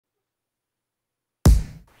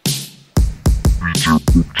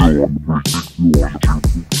It's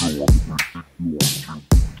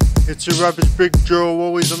your average Big Joe,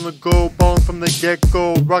 always on the go, ballin' from the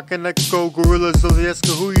get-go, rockin' echo, gorillas of the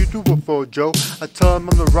Eska, who you do it for, Joe? I tell him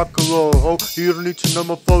I'm the rap galore, ho, you don't need to know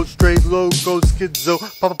my flow, straight low, go schizo,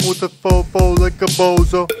 pop up with the fofo like a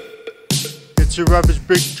bozo. It's your average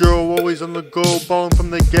Big Joe, always on the go, ballin' from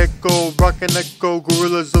the get-go, rockin' echo,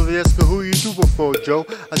 gorillas of the Eska, who you do it for, Joe?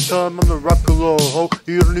 I tell him I'm the rap galore, ho,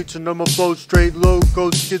 you don't need to know my flow, straight low, go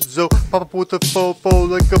schizo, pop up with the fofo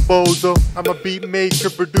like a bozo. I'm a beat maker,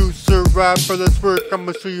 producer, rapper, let's work,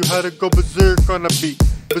 I'ma show you how to go berserk on a beat.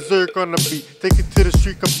 Berserk on the beat, take it to the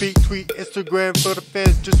street, compete, tweet, Instagram for the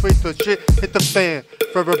fans, just wait till shit hit the fan.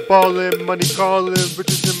 Forever ballin', money callin',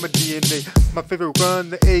 riches in my DNA. My favorite gun,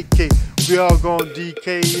 the AK. We all gon'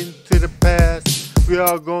 DK into the past. We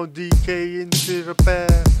all gon' DK into the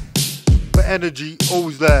past. But energy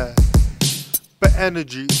always lasts. But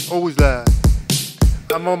energy always lasts.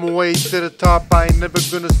 I'm on my way to the top, I ain't never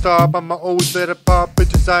gonna stop. I'ma always let it pop,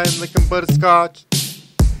 bitches, I ain't licking butterscotch.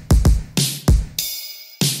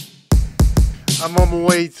 I'm on my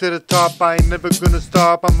way to the top, I ain't never gonna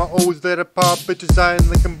stop. I'ma always let it pop, bitches, I ain't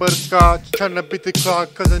licking butterscotch. Tryna beat the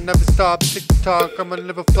clock, cause I never stop. Tick-tock, I'ma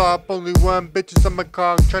never flop. Only one bitches on my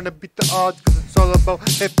cock. Tryna beat the odds, cause it's all about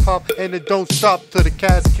hip-hop. And it don't stop till the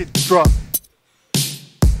casket drop.